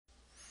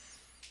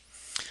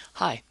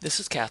Hi, this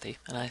is Kathy,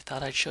 and I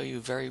thought I'd show you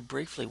very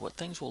briefly what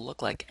things will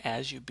look like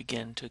as you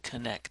begin to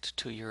connect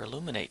to your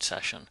Elluminate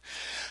session.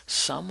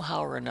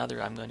 Somehow or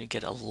another, I'm going to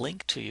get a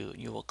link to you.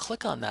 You will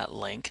click on that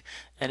link,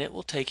 and it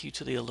will take you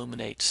to the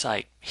Elluminate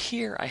site.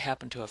 Here, I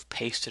happen to have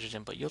pasted it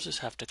in, but you'll just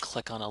have to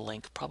click on a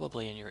link,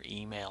 probably in your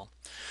email.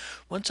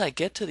 Once I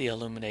get to the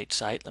Elluminate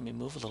site, let me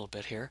move a little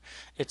bit here.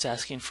 It's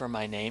asking for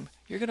my name.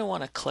 You're going to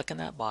want to click in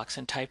that box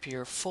and type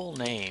your full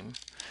name,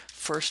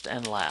 first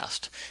and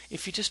last.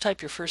 If you just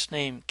type your first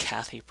name,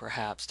 Kathy,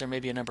 perhaps, there may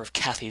be a number of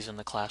Kathys in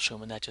the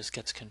classroom and that just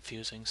gets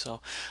confusing.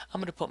 So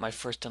I'm going to put my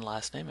first and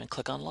last name and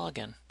click on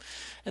Login.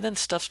 And then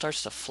stuff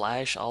starts to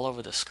flash all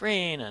over the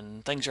screen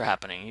and things are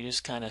happening. You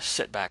just kind of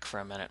sit back for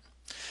a minute.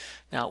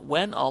 Now,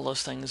 when all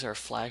those things are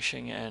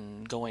flashing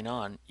and going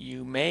on,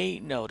 you may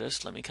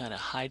notice, let me kind of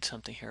hide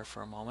something here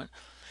for a moment.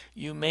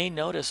 You may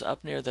notice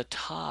up near the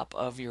top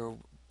of your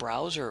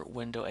browser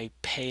window a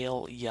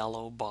pale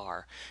yellow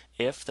bar.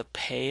 If the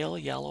pale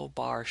yellow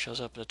bar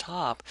shows up at the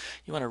top,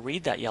 you want to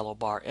read that yellow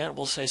bar, and it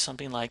will say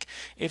something like,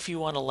 if you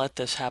want to let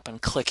this happen,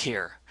 click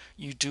here.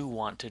 You do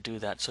want to do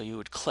that, so you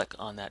would click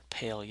on that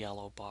pale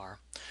yellow bar.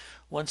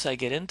 Once I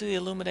get into the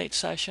Elluminate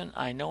session,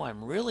 I know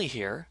I'm really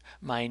here.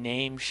 My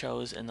name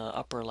shows in the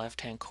upper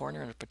left-hand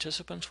corner in the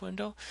participants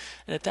window.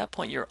 And at that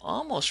point, you're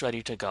almost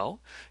ready to go.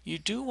 You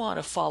do want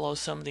to follow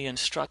some of the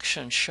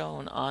instructions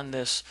shown on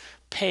this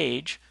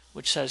page,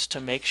 which says to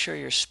make sure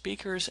your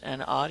speakers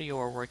and audio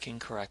are working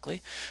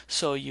correctly.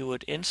 So you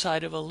would,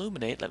 inside of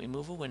Elluminate, let me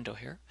move a window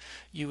here,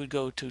 you would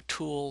go to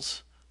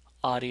Tools,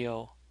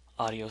 Audio,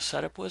 Audio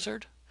Setup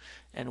Wizard,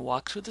 and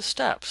walk through the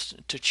steps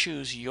to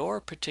choose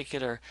your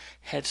particular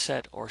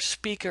headset or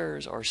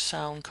speakers or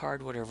sound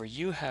card, whatever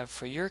you have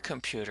for your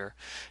computer,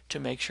 to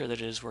make sure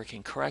that it is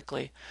working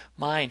correctly.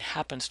 Mine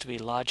happens to be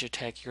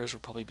Logitech. Yours will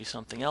probably be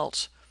something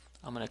else.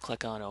 I'm going to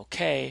click on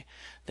OK.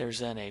 There's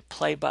then a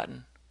play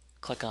button.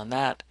 Click on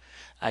that.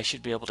 I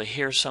should be able to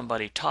hear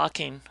somebody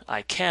talking.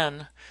 I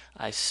can.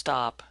 I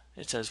stop.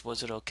 It says,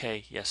 was it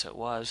okay? Yes, it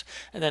was.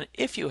 And then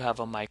if you have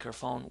a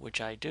microphone, which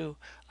I do,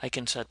 I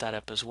can set that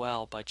up as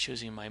well by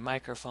choosing my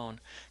microphone,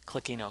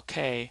 clicking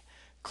OK,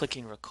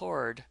 clicking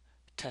record,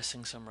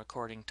 testing some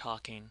recording,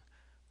 talking,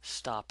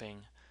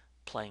 stopping,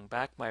 playing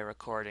back my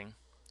recording.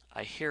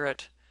 I hear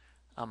it.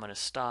 I'm going to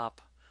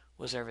stop.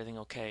 Was everything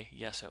okay?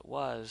 Yes, it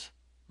was.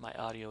 My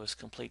audio is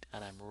complete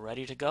and I'm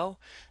ready to go,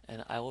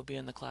 and I will be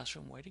in the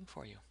classroom waiting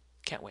for you.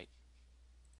 Can't wait.